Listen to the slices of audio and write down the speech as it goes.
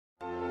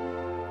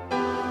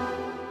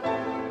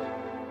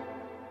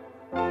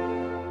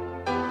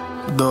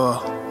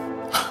Do.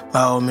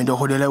 Ah, mais de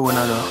rodele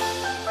wonado.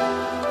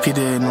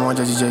 Pide no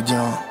wanja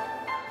jijejion.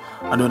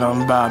 Adona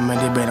mba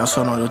mende bena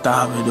sono do ta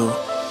have do.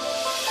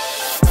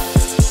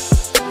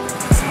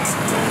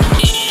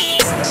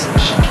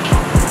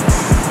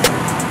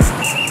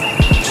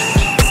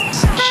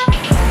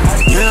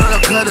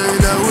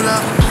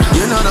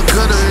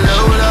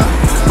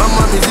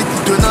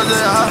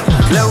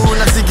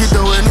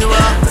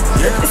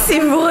 Si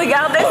vous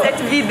regardez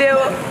cette vidéo,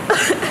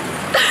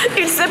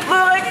 il se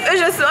pourrait que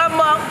je sois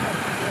mort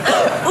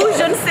ou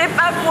je ne sais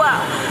pas quoi.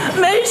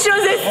 Mais une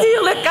chose est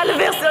sûre, le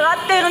calvaire sera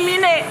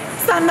terminé.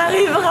 Ça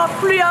n'arrivera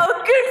plus à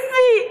aucune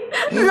fille.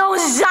 Non,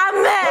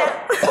 jamais.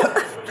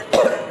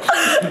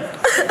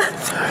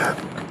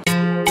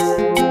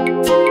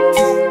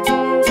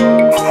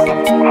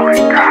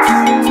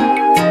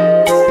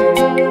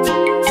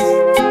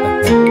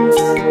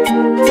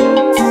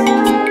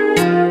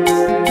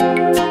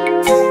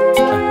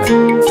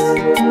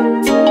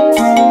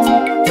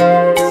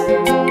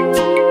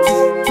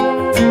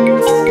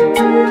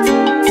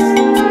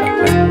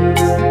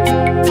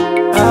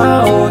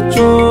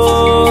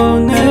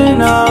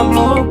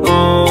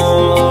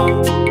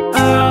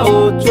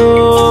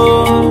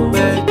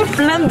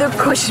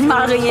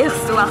 Cauchemar hier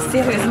soir,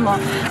 sérieusement.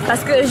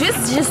 Parce que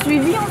juste, j'ai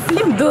suivi un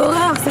film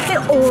d'horreur, c'était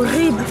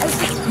horrible.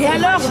 Et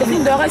alors, le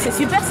film d'horreur, c'est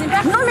super.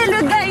 Non mais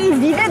le gars, il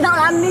vivait dans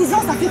la maison,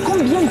 ça fait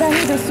combien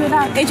d'années de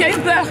cela? Et tu as eu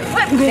peur?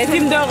 Ouais. Les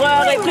films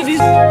d'horreur, les trucs du...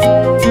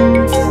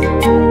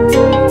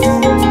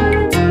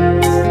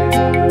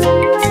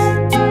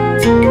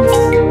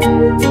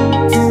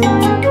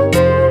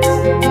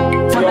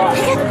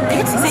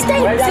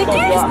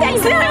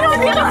 C'est vraiment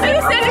bien fait,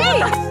 c'est lui.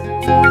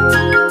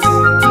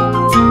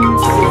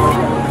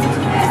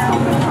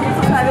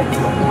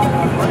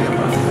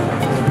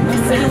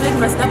 C'est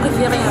ma star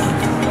préférée.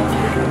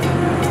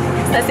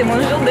 Ça c'est mon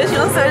jour de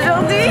chance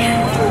aujourd'hui.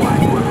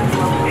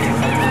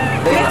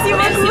 Merci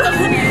beaucoup.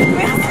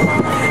 Merci.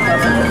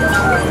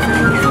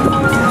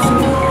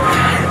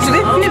 Je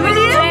vais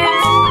publier.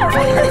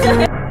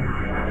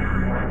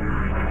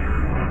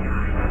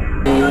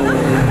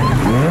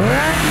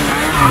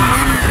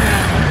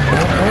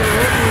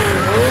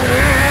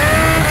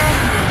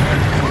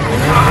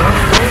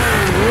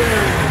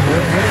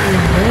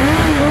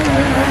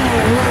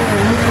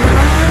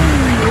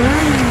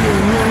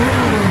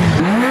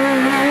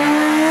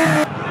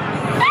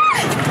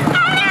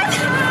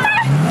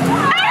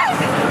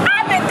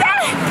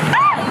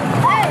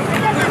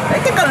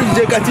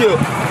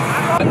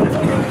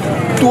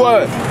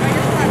 Toi,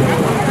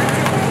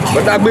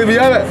 t'as bébé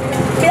avec.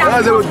 Ah,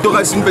 c'est votre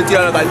racine petit à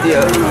la qualité.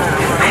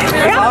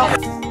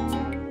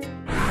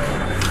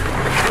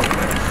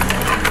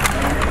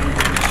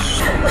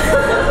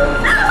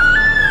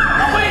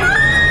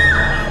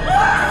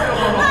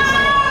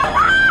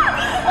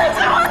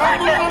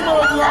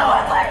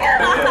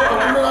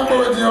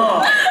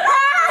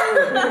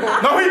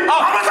 Non, oui,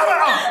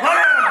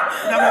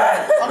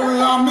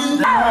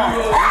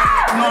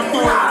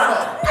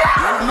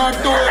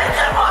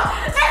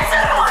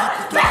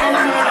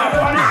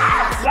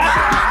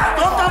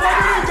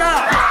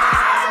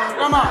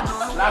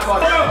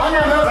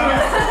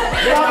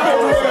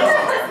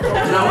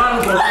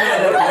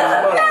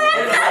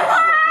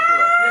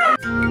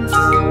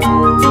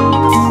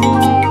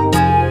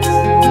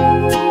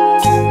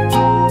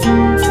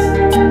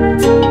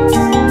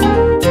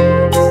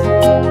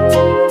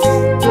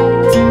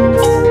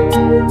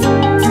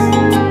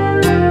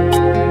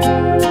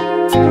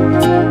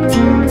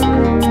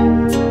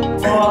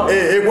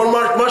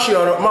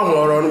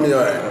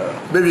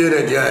 baby,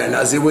 ready, and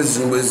as it was,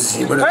 but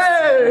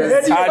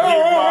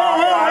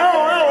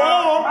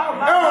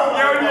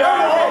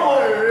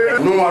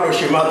no one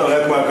she matter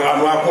like my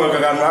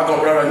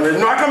comprendre.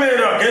 No, I come here,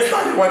 get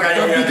started. What can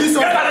you do?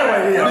 Get out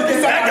of here.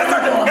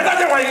 Get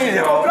out of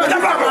here.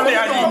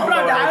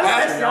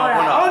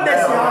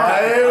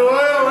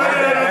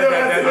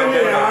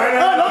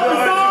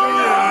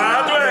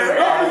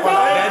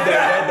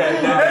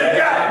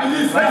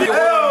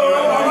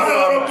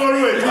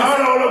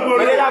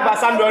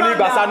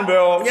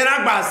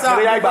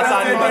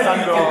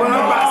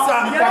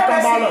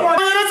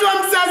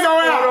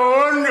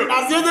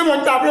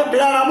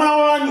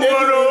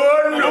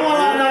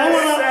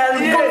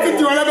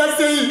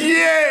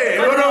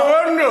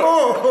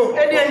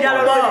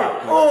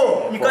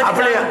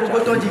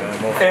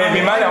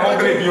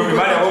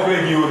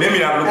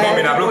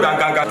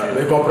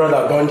 Mais comprendre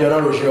la bonne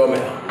général au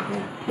géomètre.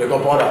 Mais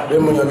comprendre les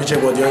gens qui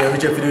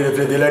ont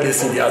fait de la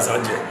décider à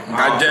Sandier.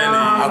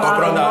 À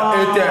comprendre la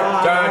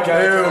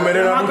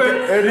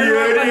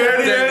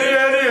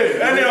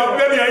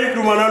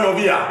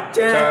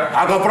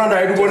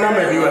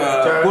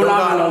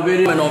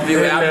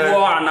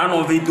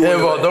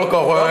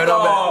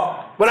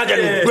voilà, j'ai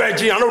une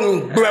bougie, on a une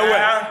bougie.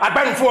 À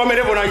peine faut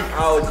amener vos naïfs.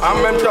 En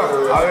même temps,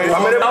 amenez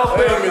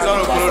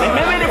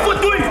même les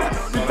photos.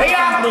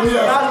 Regarde,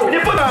 les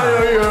photos.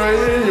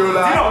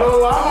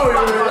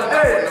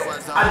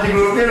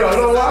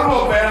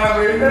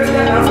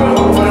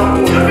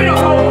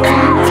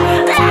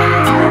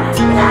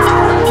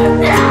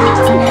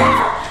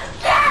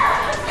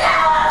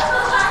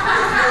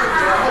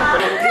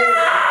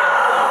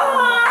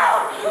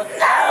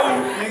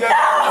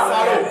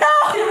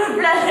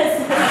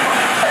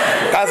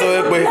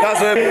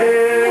 That's it.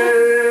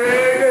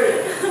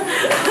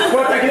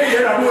 What I get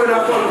here, I'm going to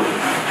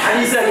and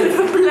he said,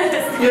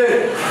 yeah.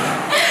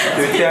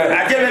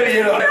 I can't let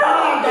you know.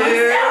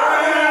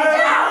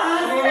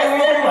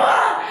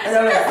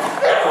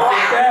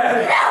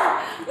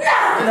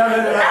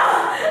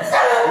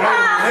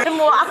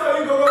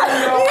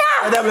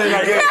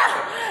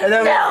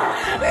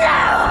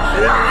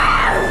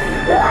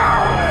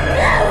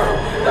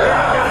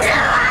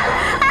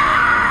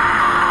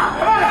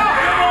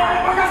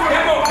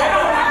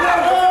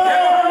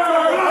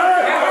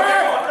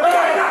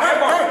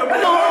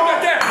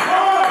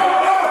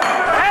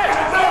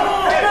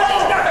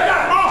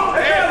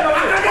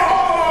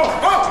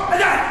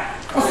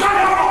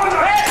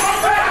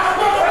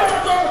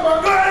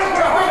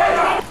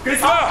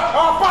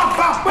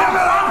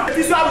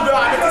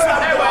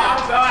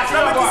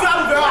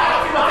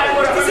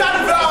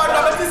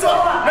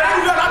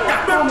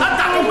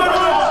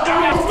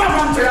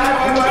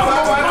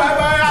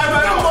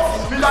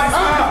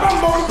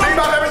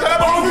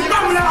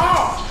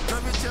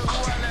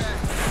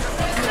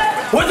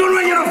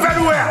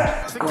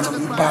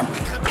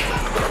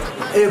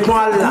 Et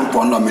quoi là?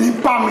 On n'a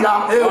pas là.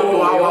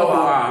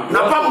 N'a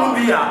pas mon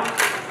bia.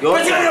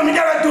 Parce que le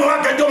milliard de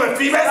dollars que tu me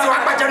fais, c'est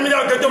pas que le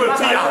milliard que tu me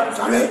fais.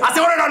 Ah c'est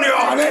vrai non non.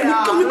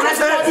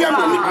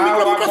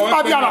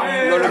 Pas bien là.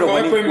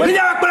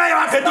 Milliard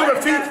que tu me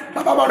fais.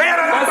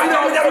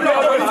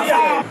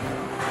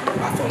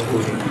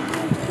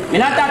 Mais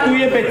là t'as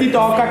tué petit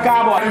en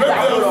caca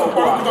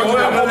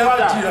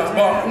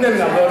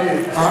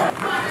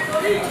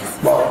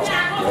bon.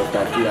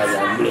 Tadi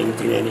ayam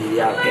blinting ini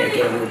ya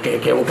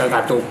kayak muka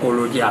kata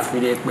kolo dia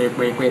file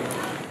kue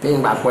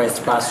ting bako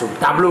espaço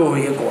tableau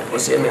ini kok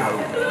oseme alo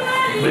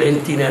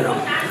blinting no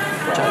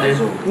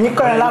ni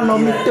kau lah no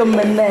mito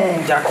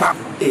mene jakpa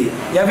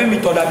ya vi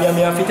mito da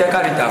minha fita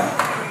carita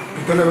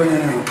mito le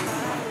veneno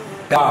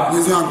ah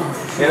yesu anko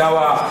era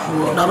wa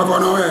da ba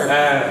no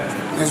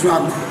yesu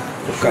anko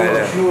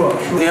Kaile.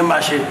 Ni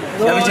marché.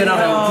 Ya vi cena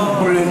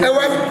kule.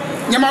 Ouais,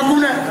 ni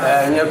magune.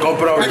 Ni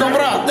comprend. Ni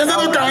comprend. Des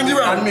autres quand dit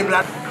ouais. Mi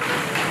blat.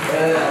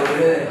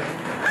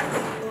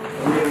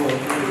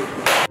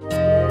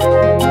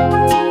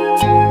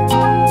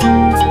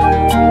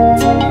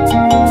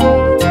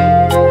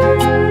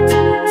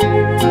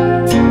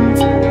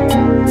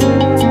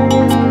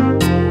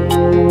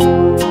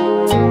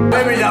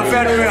 Baby, ya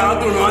fait le à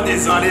tout le monde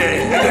descendre.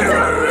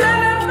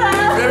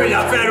 Baby,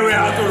 ya fait le à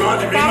tout le monde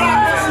venir.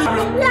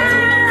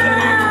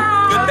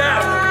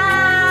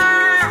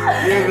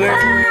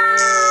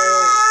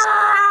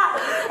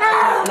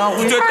 Non,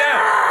 vous te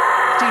taire.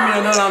 Tu m'y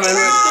en donnes la main.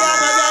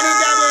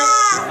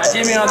 Tu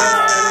m'y en donnes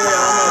la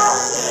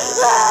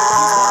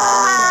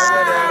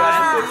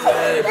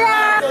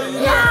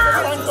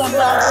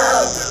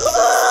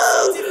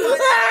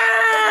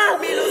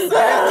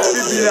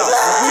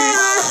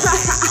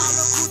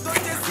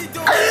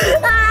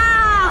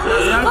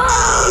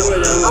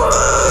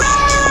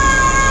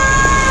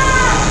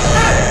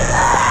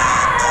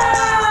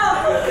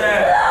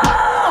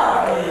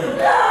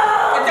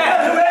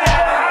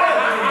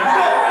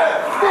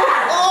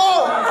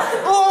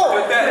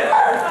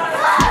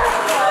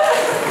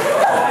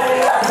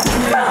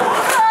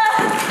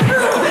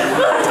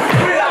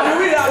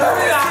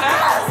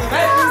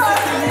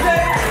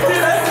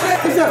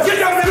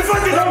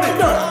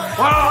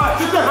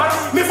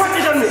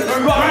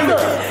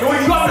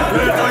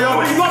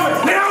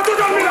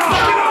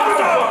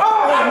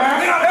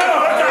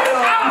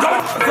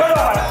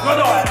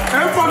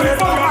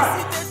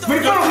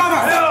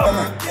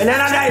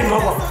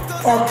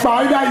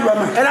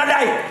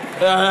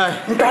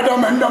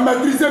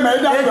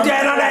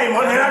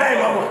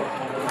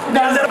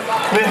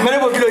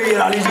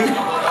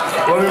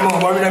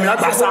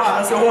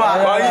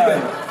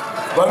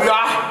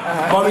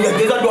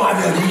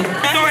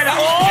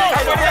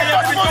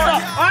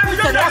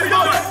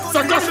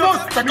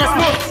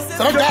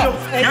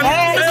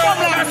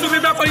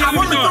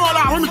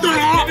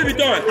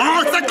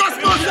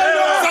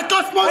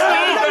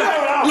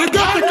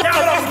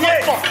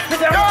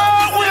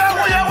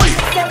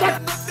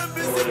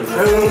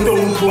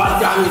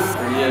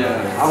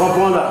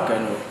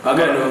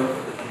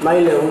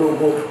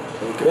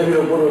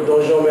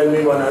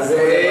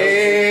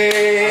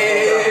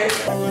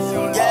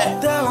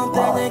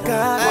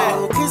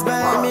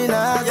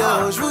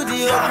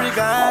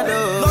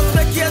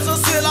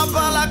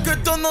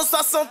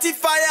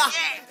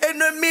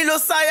Ennemi lo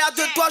saya,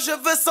 de toi je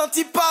veux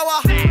sentir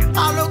power.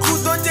 À le coup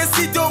de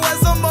décido, ouais,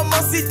 un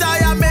moment si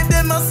t'aille, mais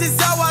demain si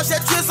zawa, j'ai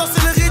tué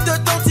sorcellerie de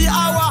Tonti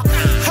Awa.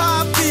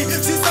 Happy,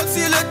 si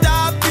sorti le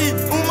tapis,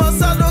 ou m'en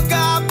sort le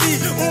capi,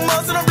 ou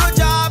m'en sort le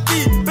japi.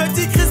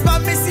 Petit Chris, pas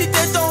mes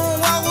cités, ton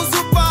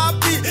ou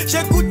papi.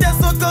 J'écoutais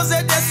son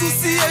causer des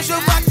soucis et je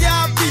vois qu'il y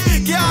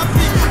a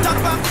happy, t'as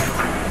pas.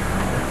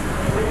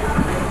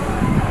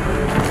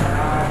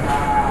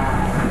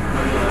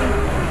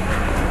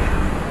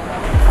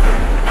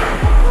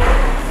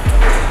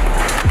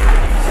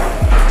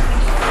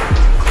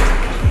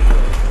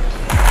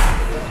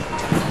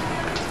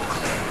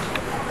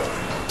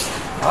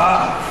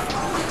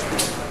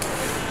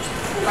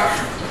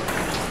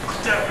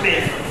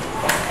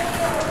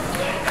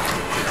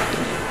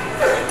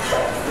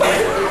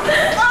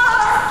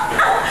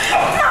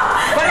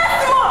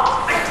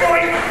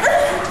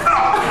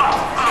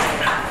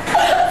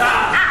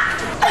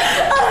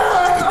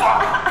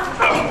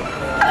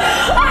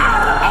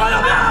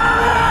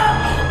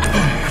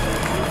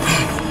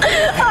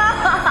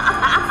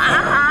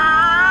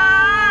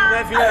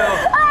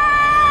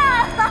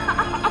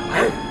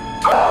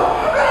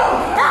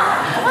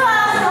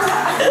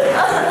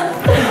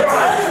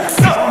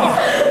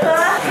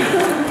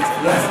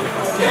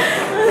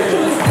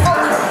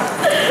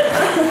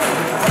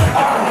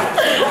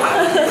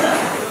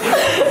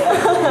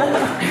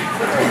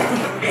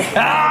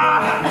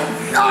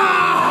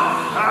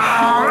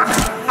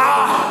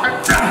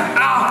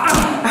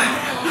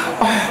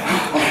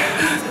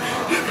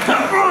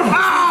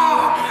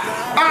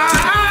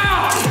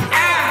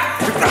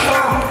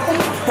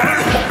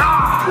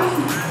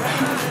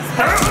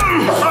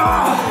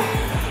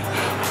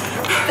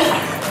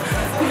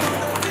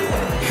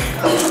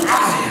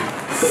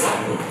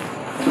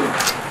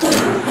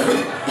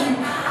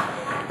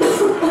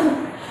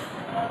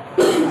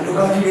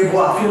 Il est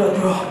bois, fais le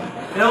tour.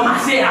 Et on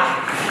marche là.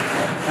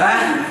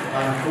 Hein?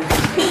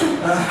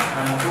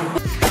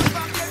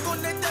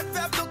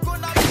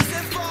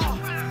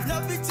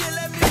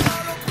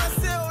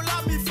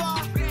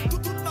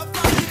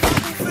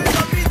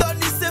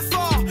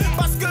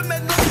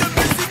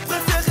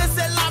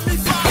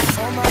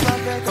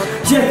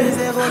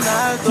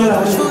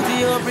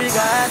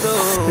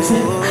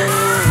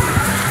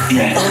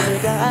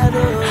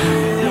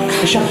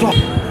 Échappe-toi!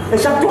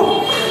 Échappe-toi!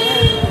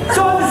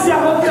 Sors d'ici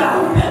avant que là!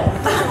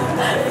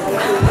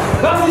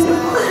 Vas-y!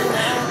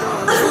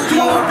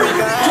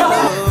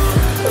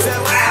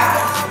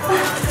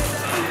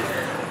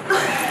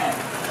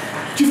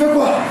 Tu fais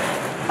quoi?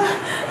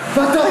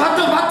 Va-t'en,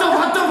 va-t'en, va-t'en,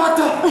 va-t'en,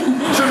 va-t'en!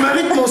 Je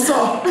mérite mon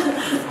sang!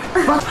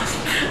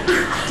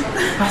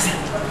 Vas-y!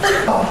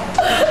 Oh.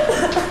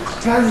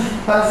 Vas-y,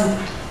 vas-y!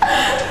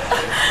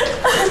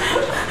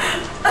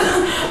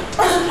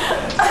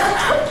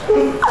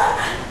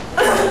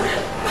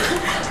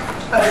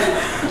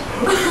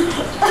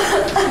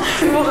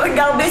 Vous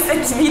regardez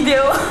cette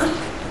vidéo,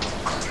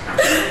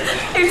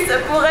 il se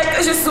pourrait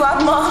que je sois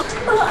mort.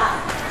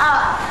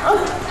 Ah.